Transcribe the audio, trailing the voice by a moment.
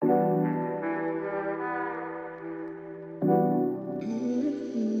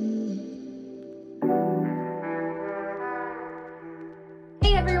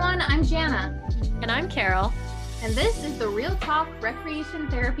I'm Carol. And this is the Real Talk Recreation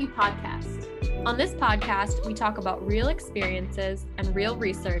Therapy Podcast. On this podcast, we talk about real experiences and real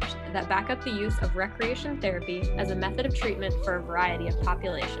research that back up the use of recreation therapy as a method of treatment for a variety of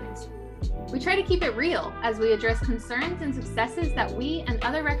populations. We try to keep it real as we address concerns and successes that we and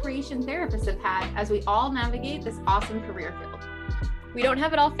other recreation therapists have had as we all navigate this awesome career field. We don't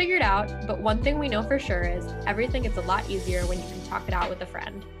have it all figured out, but one thing we know for sure is everything gets a lot easier when you can talk it out with a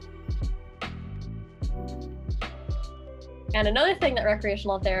friend. And another thing that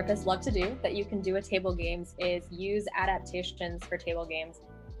recreational therapists love to do that you can do with table games is use adaptations for table games.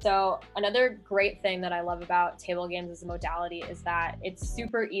 So another great thing that I love about table games as a modality is that it's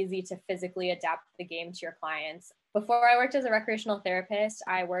super easy to physically adapt the game to your clients. Before I worked as a recreational therapist,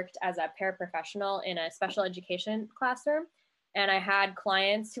 I worked as a paraprofessional in a special education classroom. And I had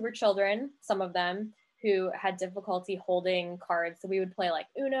clients who were children, some of them, who had difficulty holding cards. So we would play like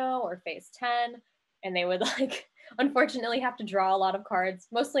Uno or Phase 10, and they would unfortunately have to draw a lot of cards,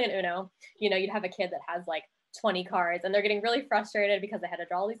 mostly in Uno. You'd have a kid that has 20 cards and they're getting really frustrated because they had to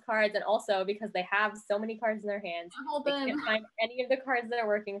draw all these cards, and also because they have so many cards in their hands, they can't find any of the cards they're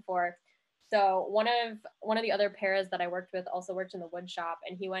working for. So one of the other paras that I worked with also worked in the wood shop,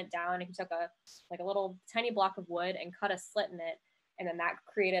 and he went down and he took a little tiny block of wood and cut a slit in it, and then that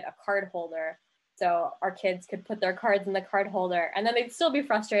created a card holder. So our kids could put their cards in the card holder, and then they'd still be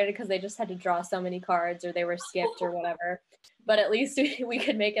frustrated because they just had to draw so many cards or they were skipped or whatever. But at least we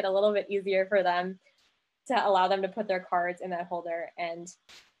could make it a little bit easier for them to allow them to put their cards in that holder. And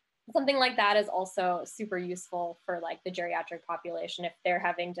something like that is also super useful for the geriatric population if they're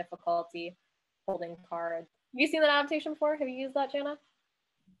having difficulty holding cards. Have you seen that adaptation before? Have you used that, Jana?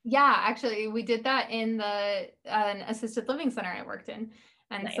 Yeah, actually, we did that in an assisted living center I worked in.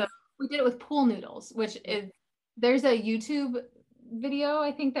 And Nice. So we did it with pool noodles, which is, there's a YouTube video,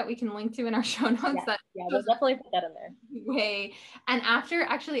 I think, that we can link to in our show notes. Yeah, we'll definitely put that in there. Way. And after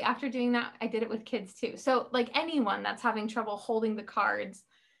doing that, I did it with kids too. So anyone that's having trouble holding the cards,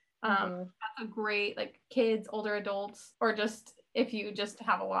 that's a great, kids, older adults, or just if you just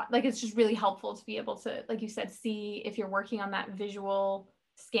have a lot, it's just really helpful to be able to, like you said, see if you're working on that visual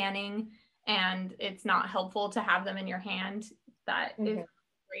scanning and it's not helpful to have them in your hand. That is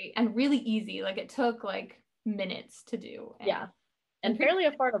great and really easy. It took minutes to do. And fairly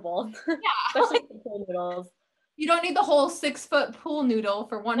affordable. Yeah. Especially for pool noodles. You don't need the whole 6-foot pool noodle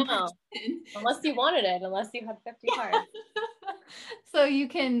for one person. Unless you wanted it, unless you had 50 cards. So you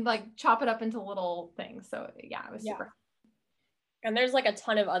can chop it up into little things. So yeah, it was super. And there's a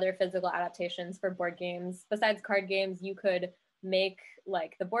ton of other physical adaptations for board games. Besides card games, you could make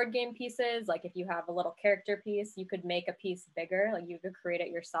the board game pieces. If you have a little character piece, you could make a piece bigger. You could create it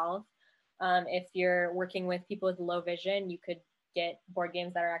yourself. If you're working with people with low vision, you could get board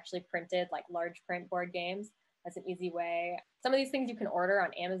games that are actually printed, large print board games. That's an easy way. Some of these things you can order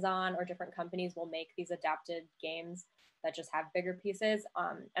on Amazon, or different companies will make these adapted games that just have bigger pieces.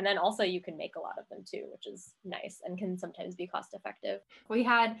 And then also you can make a lot of them too, which is nice and can sometimes be cost effective. We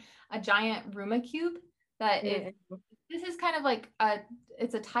had a giant Rooma cube that is, this is kind of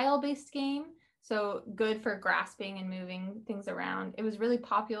it's a tile-based game. So good for grasping and moving things around. It was really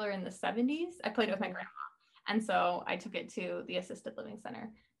popular in the 70s. I played it with my grandma. And so I took it to the assisted living center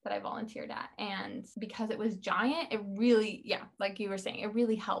that I volunteered at. And because it was giant, it really, like you were saying, it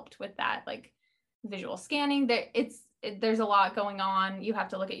really helped with that, visual scanning. There's a lot going on. You have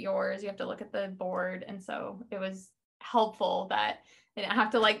to look at yours, you have to look at the board. And so it was helpful that they didn't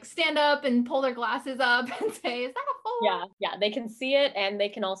have to stand up and pull their glasses up and say, is that a four? Yeah, they can see it, and they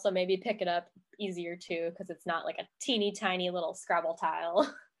can also maybe pick it up easier too, because it's not a teeny tiny little Scrabble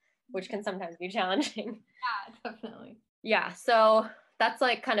tile, which can sometimes be challenging. Yeah, definitely. Yeah, so that's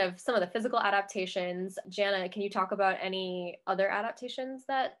kind of some of the physical adaptations. Jana, can you talk about any other adaptations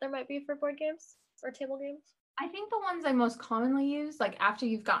that there might be for board games or table games? I think the ones I most commonly use, after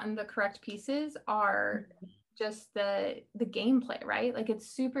you've gotten the correct pieces, are just the gameplay, right? It's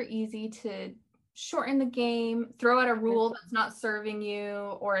super easy to shorten the game, throw out a rule that's not serving you,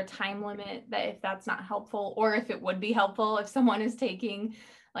 or a time limit that if that's not helpful, or if it would be helpful if someone is taking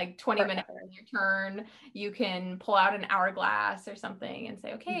 20 minutes in your turn, you can pull out an hourglass or something and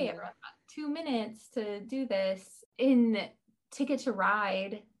say, okay, everyone's got 2 minutes to do this. In Ticket to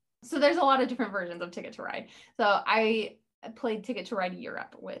Ride, so there's a lot of different versions of Ticket to Ride. So I played Ticket to Ride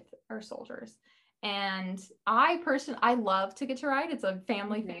Europe with our soldiers. And I love Ticket to Ride. It's a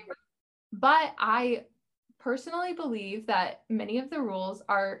family favorite. But I personally believe that many of the rules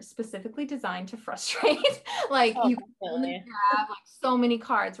are specifically designed to frustrate. You can only have so many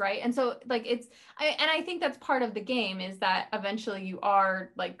cards, right? And so I think that's part of the game, is that eventually you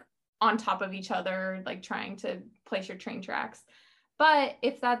are on top of each other, like trying to place your train tracks. But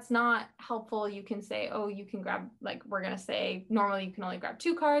if that's not helpful, you can say, oh, you can grab, like, we're going to say normally you can only grab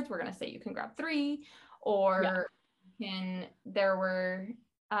 2 cards. We're going to say you can grab 3, or there were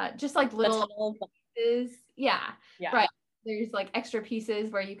just like little pieces. Yeah. Right. There's like extra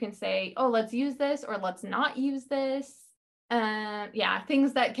pieces where you can say, oh, let's use this or let's not use this.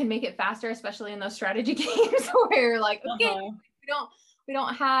 Things that can make it faster, especially in those strategy games where like, okay, we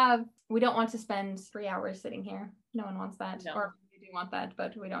don't want to spend 3 hours sitting here. No one wants that. No. Or we do want that,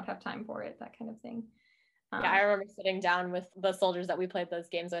 but we don't have time for it, that kind of thing. I remember sitting down with the soldiers that we played those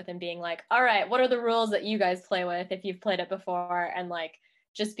games with and being like, all right, what are the rules that you guys play with if you've played it before? And like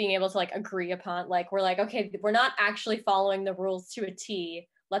just being able to like agree upon, like, we're like, okay, we're not actually following the rules to a T.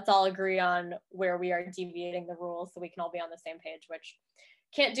 Let's all agree on where we are deviating the rules so we can all be on the same page, which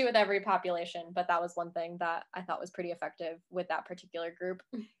can't do with every population, but that was one thing that I thought was pretty effective with that particular group.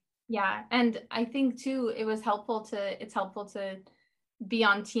 Yeah, and I think too, it's helpful to be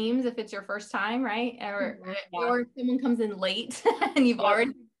on teams if it's your first time, right? Or someone comes in late and you've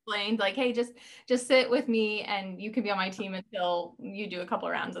already explained, like, hey, just sit with me and you can be on my team until you do a couple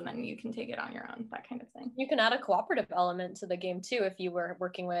of rounds and then you can take it on your own, that kind of thing. You can add a cooperative element to the game too. If you were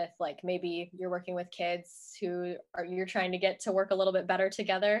working with, like, maybe you're working with kids you're trying to get to work a little bit better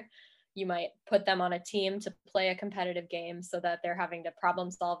together, you might put them on a team to play a competitive game so that they're having to problem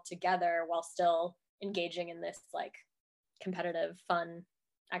solve together while still engaging in this like competitive fun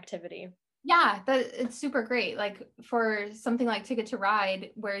activity. Yeah, it's super great. Like for something like Ticket to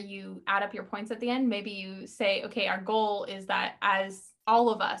Ride, where you add up your points at the end, maybe you say, okay, our goal is that as all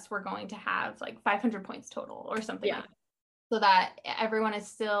of us, we're going to have like 500 points total or something like that. So that everyone is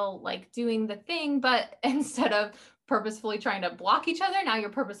still like doing the thing, but instead of purposefully trying to block each other, now you're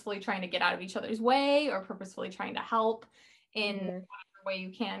purposefully trying to get out of each other's way or purposefully trying to help in whatever way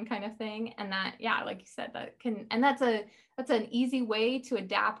you can, kind of thing. And that, like you said, that's an easy way to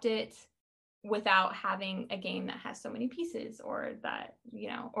adapt it without having a game that has so many pieces, or that,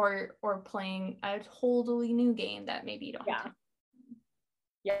 or playing a totally new game that maybe you don't have time.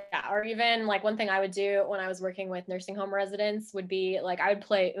 Yeah, or even like one thing I would do when I was working with nursing home residents would be like I would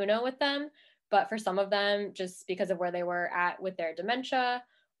play Uno with them, but for some of them, just because of where they were at with their dementia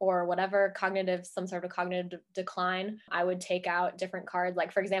or whatever some sort of cognitive decline, I would take out different cards.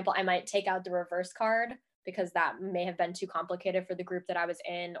 Like, for example, I might take out the reverse card because that may have been too complicated for the group that I was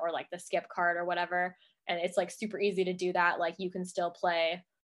in, or like the skip card or whatever. And it's like super easy to do that. Like you can still play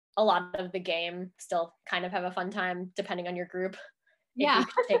a lot of the game, still kind of have a fun time depending on your group. If you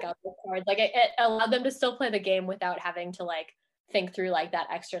could take out the cards, like it allowed them to still play the game without having to like think through like that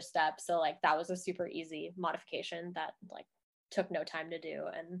extra step. So like that was a super easy modification that like took no time to do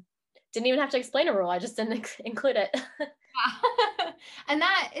and didn't even have to explain a rule. I just didn't include it. And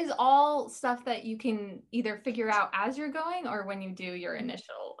that is all stuff that you can either figure out as you're going or when you do your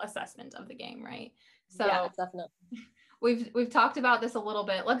initial assessment of the game, right? So yeah, definitely. We've talked about this a little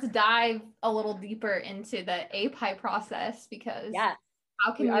bit. Let's dive a little deeper into the API process, because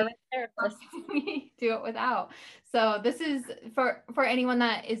how can we do it without? So this is for anyone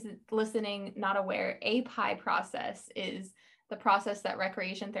that is listening, not aware, API process is the process that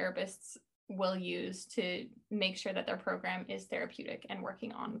recreation therapists will use to make sure that their program is therapeutic and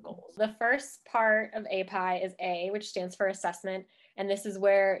working on goals. The first part of API is A, which stands for assessment. And this is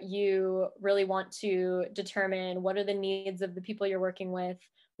where you really want to determine what are the needs of the people you're working with,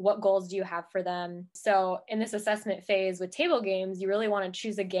 what goals do you have for them. So in this assessment phase with table games, you really want to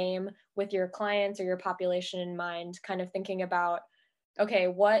choose a game with your clients or your population in mind, kind of thinking about, okay,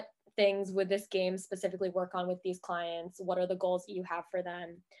 what things would this game specifically work on with these clients? What are the goals that you have for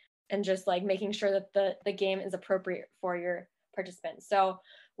them? And just like making sure that the game is appropriate for your participants. So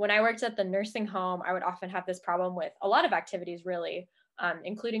when I worked at the nursing home, I would often have this problem with a lot of activities, really,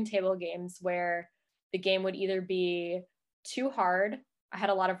 including table games, where the game would either be too hard. I had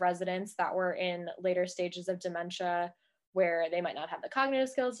a lot of residents that were in later stages of dementia where they might not have the cognitive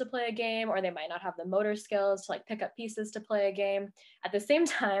skills to play a game, or they might not have the motor skills to like pick up pieces to play a game. At the same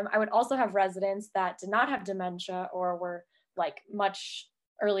time, I would also have residents that did not have dementia or were like much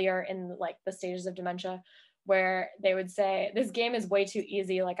earlier in like the stages of dementia, where they would say, this game is way too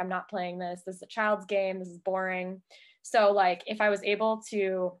easy. Like, I'm not playing this. This is a child's game. This is boring. So like, if I was able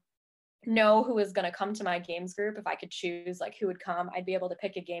to know who was going to come to my games group, if I could choose like who would come, I'd be able to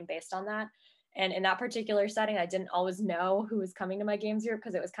pick a game based on that. And in that particular setting, I didn't always know who was coming to my games group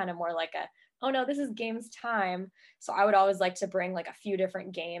because it was kind of more like oh no, this is games time. So I would always like to bring like a few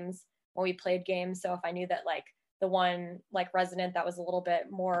different games when we played games. So if I knew that like the one like resident that was a little bit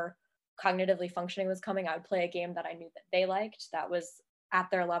more cognitively functioning was coming, I would play a game that I knew that they liked, that was at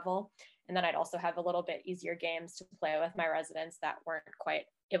their level. And then I'd also have a little bit easier games to play with my residents that weren't quite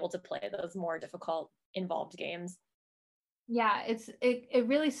able to play those more difficult, involved games. Yeah, it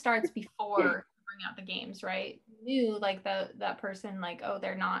really starts before you bring out the games, right? You knew like that person, like, oh,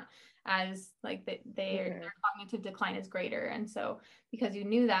 they're not as like their cognitive decline is greater. And so because you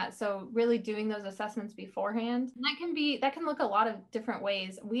knew that, so really doing those assessments beforehand, and that can look a lot of different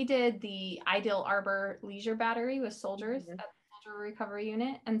ways. We did the Ideal Arbor Leisure Battery with soldiers at the Soldier Recovery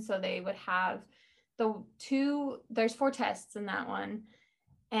Unit. And so they would have there's 4 tests in that one.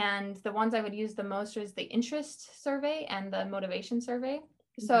 And the ones I would use the most was the interest survey and the motivation survey.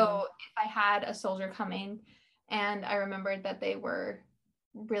 So if I had a soldier coming and I remembered that they were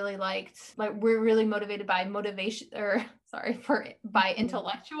really we're really motivated by by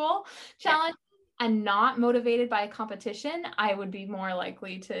intellectual challenge and not motivated by a competition, I would be more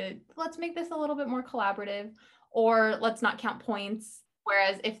likely to, let's make this a little bit more collaborative, or let's not count points.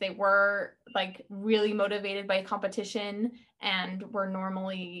 Whereas if they were like really motivated by competition and were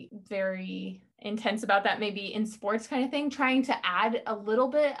normally very intense about that, maybe in sports kind of thing, trying to add a little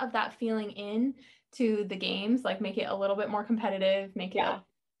bit of that feeling in to the games, like make it a little bit more competitive,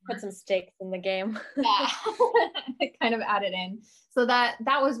 put some stakes in the game. Kind of add it in. So that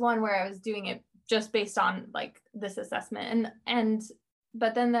was one where I was doing it just based on like this assessment.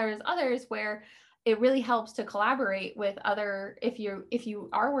 But then there's others where it really helps to collaborate with other, if you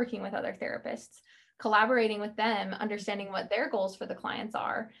are working with other therapists, collaborating with them, understanding what their goals for the clients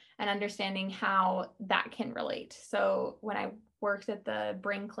are, and understanding how that can relate. So when I worked at the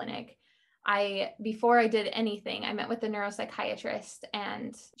brain clinic, before I did anything, I met with the neuropsychiatrist,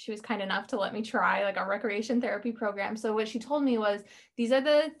 and she was kind enough to let me try like a recreation therapy program. So what she told me was, these are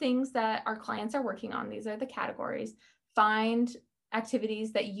the things that our clients are working on. These are the categories. Find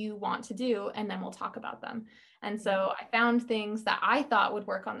activities that you want to do, and then we'll talk about them. And so I found things that I thought would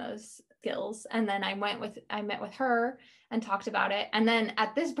work on those skills. And then I met with her and talked about it. And then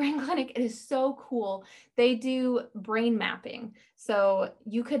at this brain clinic, it is so cool. They do brain mapping. So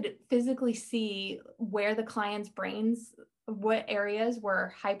you could physically see where the client's brains, what areas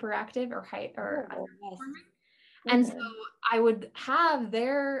were hyperactive or underperforming. And so I would have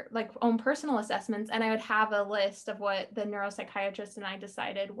their like own personal assessments, and I would have a list of what the neuropsychiatrist and I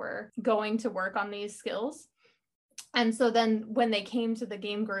decided were going to work on these skills. And so then when they came to the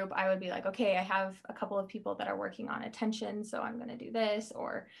game group, I would be like, okay, I have a couple of people that are working on attention, so I'm going to do this,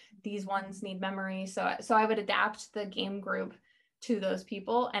 or these ones need memory. So I would adapt the game group to those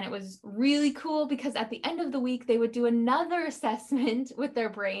people. And it was really cool because at the end of the week, they would do another assessment with their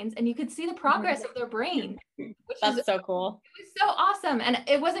brains, and you could see the progress of their brain. That's so cool. It was so awesome. And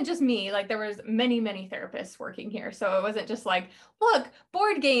it wasn't just me, like there was many, many therapists working here. So it wasn't just like, look,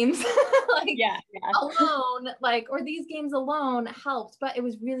 board games alone, like, or these games alone helped, but it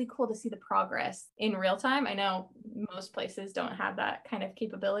was really cool to see the progress in real time. I know most places don't have that kind of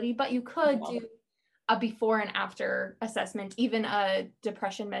capability, but you could do a before and after assessment, even a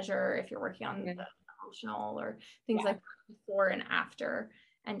depression measure if you're working on the emotional or things like that, before and after,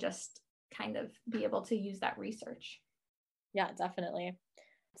 and just kind of be able to use that research. Yeah, definitely.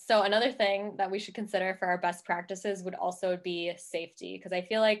 So another thing that we should consider for our best practices would also be safety, because I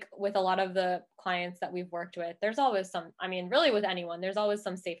feel like with a lot of the clients that we've worked with, there's always really with anyone, there's always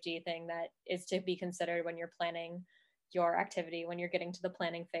some safety thing that is to be considered when you're planning your activity, when you're getting to the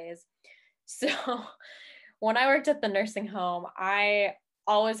planning phase. So when I worked at the nursing home, I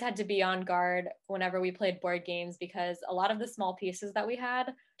always had to be on guard whenever we played board games, because a lot of the small pieces that we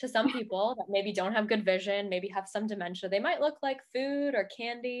had, to some people that maybe don't have good vision, maybe have some dementia, they might look like food or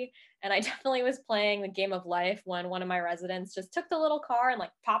candy. And I definitely was playing the game of life when one of my residents just took the little car and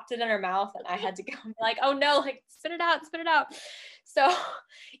like popped it in her mouth, and I had to go and be like, oh no, like spit it out. So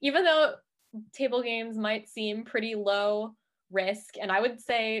even though table games might seem pretty low risk, and I would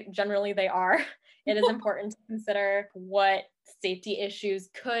say generally they are, it is important to consider what safety issues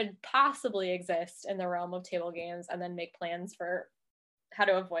could possibly exist in the realm of table games, and then make plans for how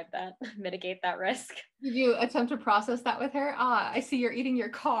to avoid that, mitigate that risk. Did you attempt to process that with her? I see you're eating your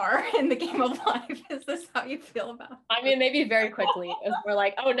car in the game of life. Is this how you feel about it? I mean, maybe very quickly. We're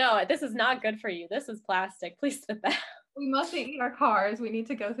like, oh no, this is not good for you. This is plastic. Please spit that. We mustn't eat our cars. We need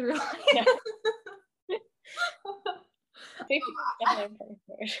to go through life. Yeah.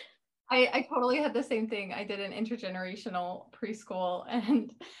 I totally had the same thing. I did an intergenerational preschool,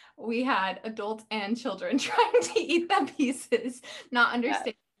 and we had adults and children trying to eat the pieces, not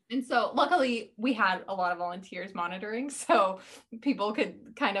understanding. Yeah. And so luckily we had a lot of volunteers monitoring, so people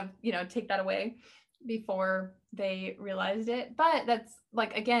could kind of, take that away before they realized it. But that's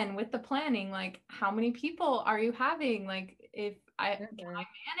like, again, with the planning, like how many people are you having? Like if can I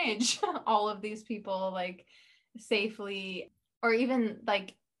manage all of these people like safely? Or even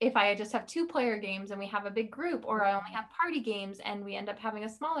like if I just have 2-player games and we have a big group, or I only have party games and we end up having a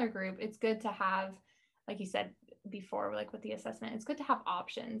smaller group, it's good to have, like you said before, like with the assessment, it's good to have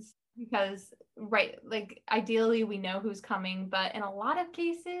options because, right, like ideally we know who's coming, but in a lot of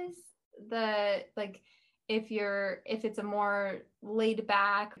cases, if it's a more laid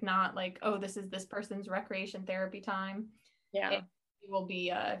back, not like, oh, this is this person's recreation therapy time. It will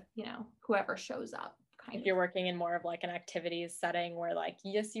be whoever shows up. If you're working in more of like an activities setting where like,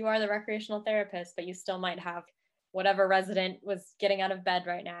 yes, you are the recreational therapist, but you still might have whatever resident was getting out of bed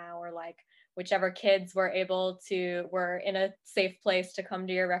right now, or like whichever kids were in a safe place to come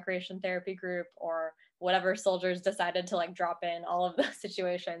to your recreation therapy group, or whatever soldiers decided to like drop in. All of those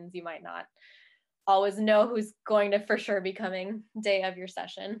situations, you might not always know who's going to for sure be coming day of your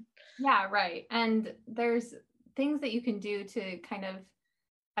session. Yeah, right. And there's things that you can do to kind of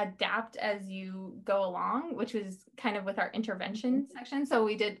adapt as you go along, which was kind of with our intervention section. So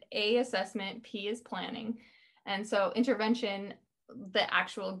we did A, assessment, P is planning. And so intervention, the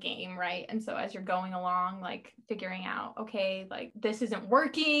actual game, right? And so as you're going along, like figuring out, okay, like this isn't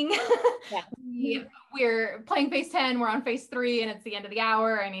working. We're playing phase 10, we're on phase 3 and it's the end of the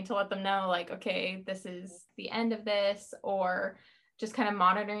hour. I need to let them know like, okay, this is the end of this, or just kind of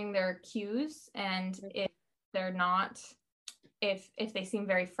monitoring their cues. And if they're not, if they seem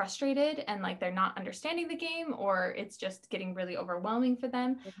very frustrated and like they're not understanding the game, or it's just getting really overwhelming for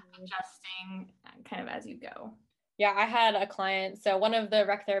them, adjusting kind of as you go. Yeah, I had a client. So one of the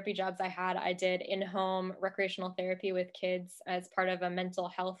rec therapy jobs I did in-home recreational therapy with kids as part of a mental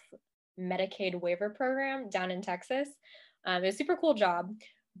health Medicaid waiver program down in Texas. It was a super cool job,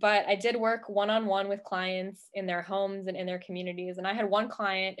 but I did work one-on-one with clients in their homes and in their communities. And I had one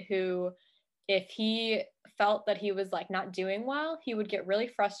client who, if he felt that he was like not doing well, he would get really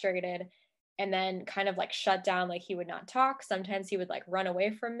frustrated and then kind of like shut down, like he would not talk. Sometimes he would like run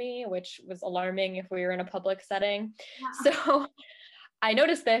away from me, which was alarming if we were in a public setting. Yeah. So I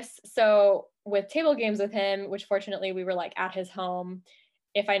noticed this. So with table games with him, which fortunately we were like at his home,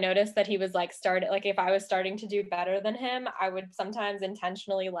 if I noticed that he was like if I was starting to do better than him, I would sometimes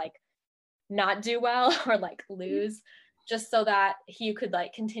intentionally like not do well or like lose, just so that he could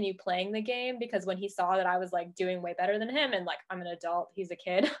like continue playing the game. Because when he saw that I was like doing way better than him, and like I'm an adult, he's a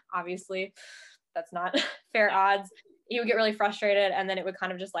kid, obviously that's not fair odds, he would get really frustrated, and then it would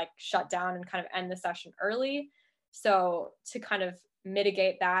kind of just like shut down and kind of end the session early. So to kind of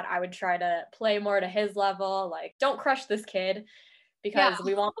mitigate that, I would try to play more to his level, like don't crush this kid, because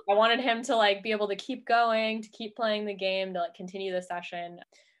I wanted him to like be able to keep going, to keep playing the game, to like continue the session.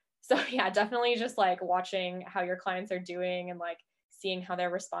 So yeah, definitely just like watching how your clients are doing and like seeing how they're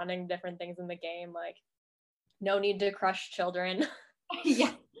responding to different things in the game. Like no need to crush children.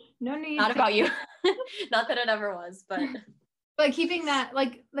 Yeah, no need. Not about you. Not that it ever was, but keeping that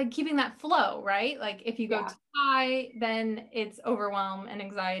keeping that flow, right? Like if you go too high, then it's overwhelm and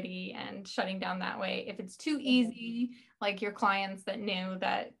anxiety and shutting down that way. If it's too easy, like your clients that knew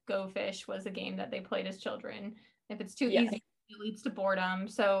that Go Fish was a game that they played as children, if it's too easy, it leads to boredom.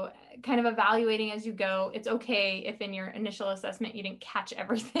 So kind of evaluating as you go. It's okay if in your initial assessment you didn't catch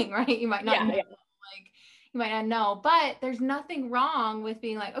everything, right? You might not know, you might not know, but there's nothing wrong with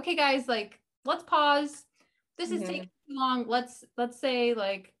being like, okay guys, like let's pause. This is taking too long. Let's say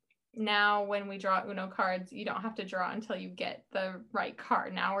like now when we draw Uno cards, you don't have to draw until you get the right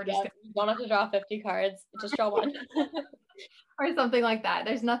card. Now we're just you don't have to draw 50 cards, just draw one. Or something like that.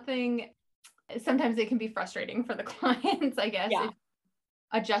 There's nothing. Sometimes it can be frustrating for the clients, I guess, if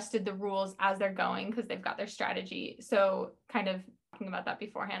adjusted the rules as they're going because they've got their strategy. So kind of talking about that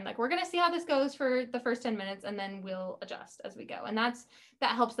beforehand, like we're going to see how this goes for the first 10 minutes and then we'll adjust as we go. And that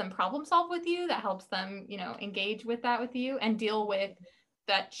helps them problem solve with you. That helps them, engage with that with you and deal with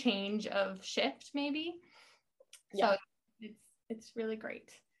that change of shift maybe. Yeah. So it's really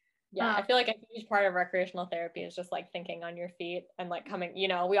great. Yeah, I feel like a huge part of recreational therapy is just like thinking on your feet and like coming,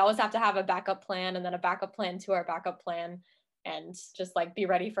 we always have to have a backup plan and then a backup plan to our backup plan, and just like be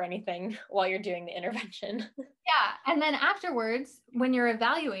ready for anything while you're doing the intervention. Yeah. And then afterwards, when you're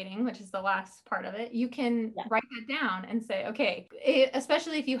evaluating, which is the last part of it, you can write that down and say, okay,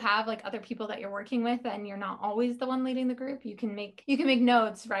 especially if you have like other people that you're working with and you're not always the one leading the group, you can make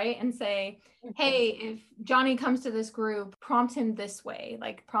notes, right? And say, hey, if Johnny comes to this group, prompt him this way,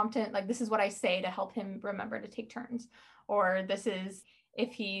 like prompt him, like this is what I say to help him remember to take turns. Or this is,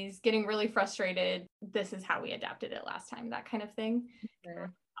 if he's getting really frustrated, this is how we adapted it last time, that kind of thing.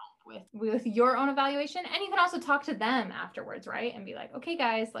 Help with your own evaluation. And you can also talk to them afterwards, right? And be like, okay,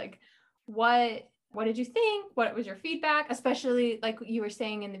 guys, like what what did you think? What was your feedback? Especially like you were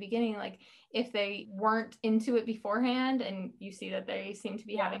saying in the beginning, like if they weren't into it beforehand and you see that they seem to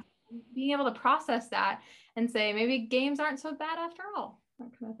be having, being able to process that and say, maybe games aren't so bad after all. That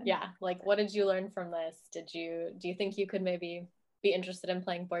kind of thing. Yeah. Like, what did you learn from this? Do you think you could maybe be interested in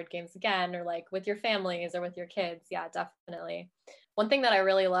playing board games again, or like with your families or with your kids? Yeah, definitely. One thing that I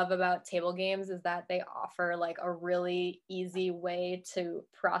really love about table games is that they offer like a really easy way to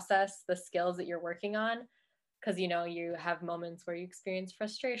process the skills that you're working on. Because, you know, you have moments where you experience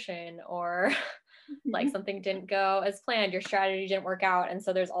frustration or like something didn't go as planned, your strategy didn't work out. And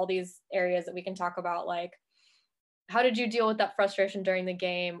so there's all these areas that we can talk about, like, how did you deal with that frustration during the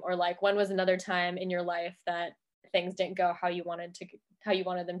game? Or like, when was another time in your life that things didn't go how you wanted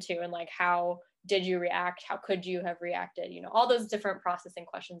them to? And like, how did you react? How could you have reacted? You know, all those different processing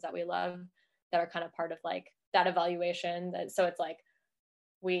questions that we love that are kind of part of like that evaluation. So it's like,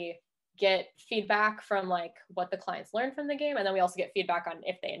 we get feedback from like what the clients learned from the game, and then we also get feedback on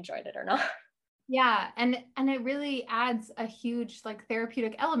if they enjoyed it or not. Yeah, and it really adds a huge like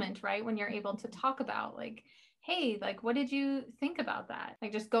therapeutic element, right? When you're able to talk about like, hey, like what did you think about that?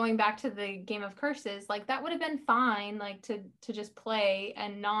 Like just going back to the game of curses, like that would have been fine, like to just play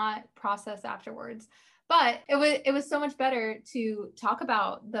and not process afterwards. But it was so much better to talk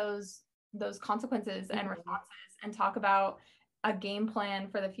about those consequences and responses and talk about a game plan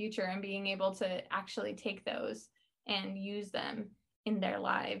for the future and being able to actually take those and use them in their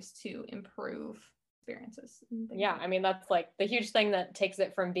lives to improve experiences. Yeah, I mean, that's like the huge thing that takes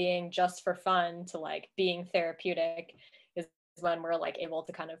it from being just for fun to like being therapeutic is when we're like able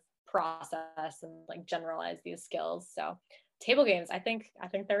to kind of process and like generalize these skills. So table games, I think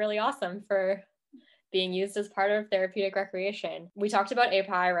they're really awesome for being used as part of therapeutic recreation. We talked about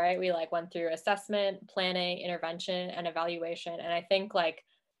API, right? We like went through assessment, planning, intervention, and evaluation. And I think like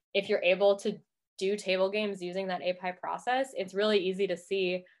if you're able to do table games using that API process, it's really easy to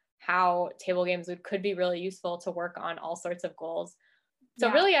see how table games could be really useful to work on all sorts of goals.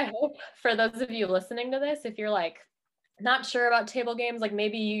 So really, I hope for those of you listening to this, if you're like not sure about table games, like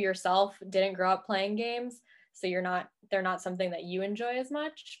maybe you yourself didn't grow up playing games, so they're not something that you enjoy as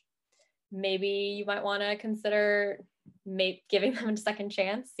much, maybe you might want to consider giving them a second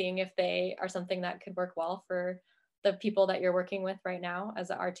chance, seeing if they are something that could work well for the people that you're working with right now as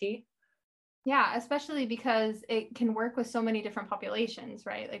a RT. Yeah, especially because it can work with so many different populations,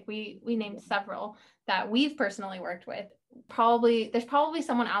 right? Like we named several that we've personally worked with. There's probably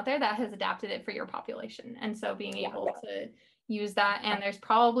someone out there that has adapted it for your population. And so being able to use that, and there's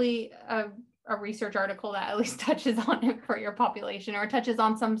probably a research article that at least touches on it for your population or touches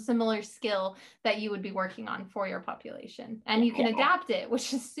on some similar skill that you would be working on for your population. And you can adapt it,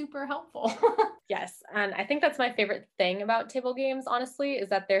 which is super helpful. Yes. And I think that's my favorite thing about table games, honestly, is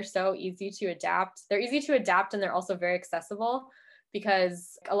that they're so easy to adapt. They're easy to adapt and they're also very accessible,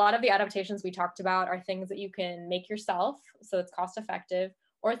 because a lot of the adaptations we talked about are things that you can make yourself, so it's cost effective,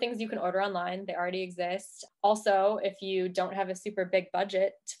 or things you can order online. They already exist. Also, if you don't have a super big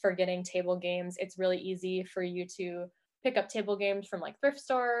budget for getting table games, it's really easy for you to pick up table games from like thrift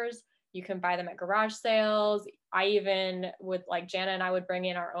stores. You can buy them at garage sales. I even would, like Jana and I would bring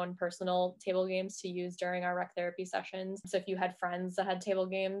in our own personal table games to use during our rec therapy sessions. So if you had friends that had table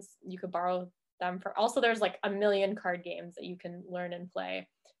games, you could borrow them for. Also, there's like a million card games that you can learn and play,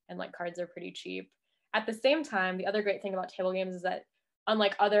 and like cards are pretty cheap. At the same time, the other great thing about table games is that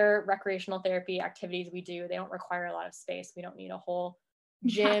unlike other recreational therapy activities we do, they don't require a lot of space. We don't need a whole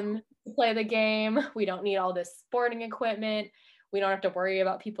gym to play the game. We don't need all this sporting equipment. We don't have to worry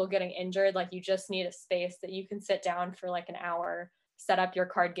about people getting injured. Like, you just need a space that you can sit down for like an hour, set up your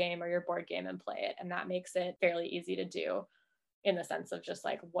card game or your board game and play it. And that makes it fairly easy to do, in the sense of just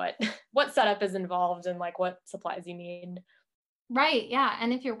like what setup is involved and like what supplies you need. Right. Yeah.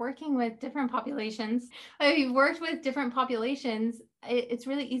 And if you're working with different populations, if you've worked with different populations, it's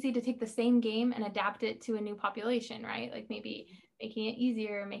really easy to take the same game and adapt it to a new population, right? Like maybe making it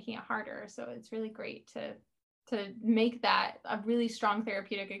easier, making it harder. So it's really great to make that a really strong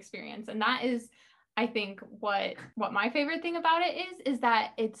therapeutic experience. And that is, I think, what my favorite thing about it is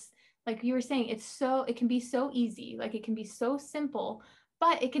that it's like you were saying, it can be so easy, like it can be so simple,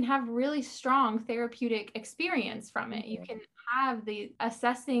 but it can have really strong therapeutic experience from it. You can have the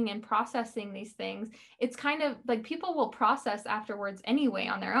assessing and processing these things. It's kind of like people will process afterwards anyway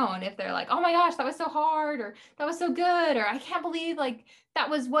on their own. If they're like, oh my gosh, that was so hard, or that was so good, or I can't believe like that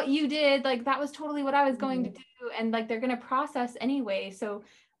was what you did. Like that was totally what I was going to do. And like, they're going to process anyway. So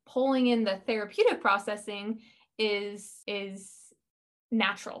pulling in the therapeutic processing is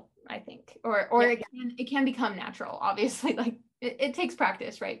natural, I think, or it can become natural, obviously. Like it takes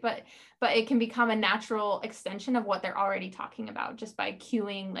practice, right? But it can become a natural extension of what they're already talking about just by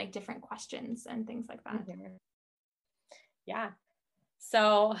cueing like different questions and things like that. Mm-hmm. Yeah.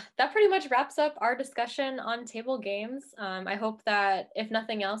 So that pretty much wraps up our discussion on table games. I hope that if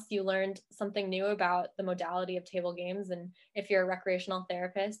nothing else, you learned something new about the modality of table games. And if you're a recreational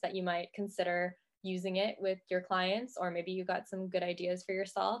therapist, that you might consider using it with your clients, or maybe you got some good ideas for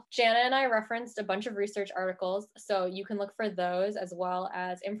yourself. Jana and I referenced a bunch of research articles, so you can look for those, as well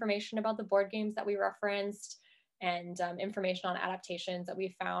as information about the board games that we referenced and information on adaptations that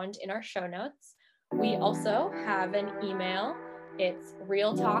we found in our show notes. We also have an email. It's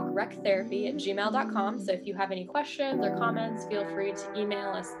realtalkrechtherapy@gmail.com. So if you have any questions or comments, feel free to email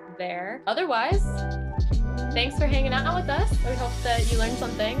us there. Otherwise, thanks for hanging out with us. We hope that you learned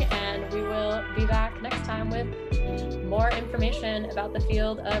something, and we will be back next time with more information about the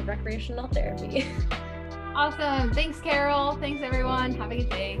field of recreational therapy. Awesome. Thanks, Carol. Thanks, everyone. Have a good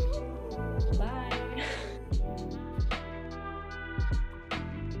day. Bye.